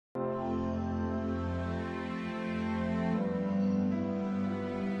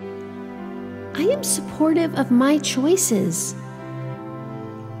I am supportive of my choices.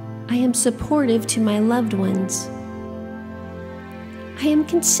 I am supportive to my loved ones. I am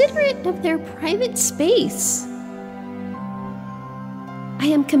considerate of their private space. I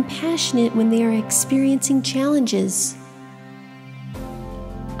am compassionate when they are experiencing challenges.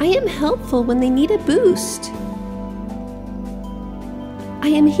 I am helpful when they need a boost. I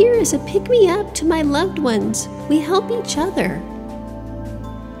am here as a pick-me-up to my loved ones. We help each other.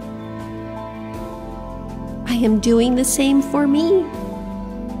 I am doing the same for me.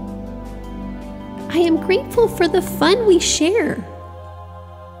 I am grateful for the fun we share.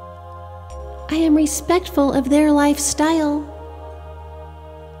 I am respectful of their lifestyle.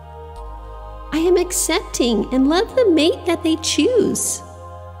 I am accepting and love the mate that they choose.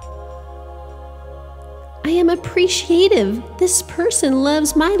 I am appreciative. This person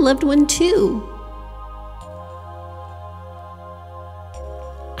loves my loved one too.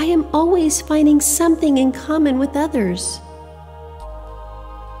 I am always finding something in common with others.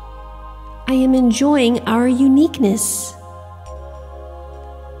 I am enjoying our uniqueness.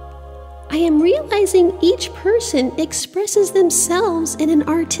 I am realizing each person expresses themselves in an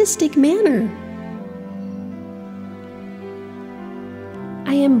artistic manner.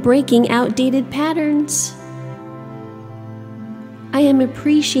 I am breaking outdated patterns. I am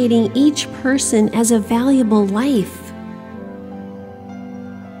appreciating each person as a valuable life.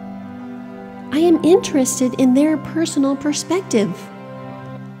 I am interested in their personal perspective.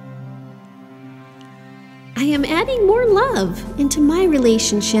 I am adding more love into my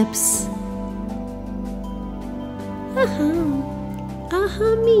relationships. Aham.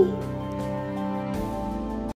 Ahami.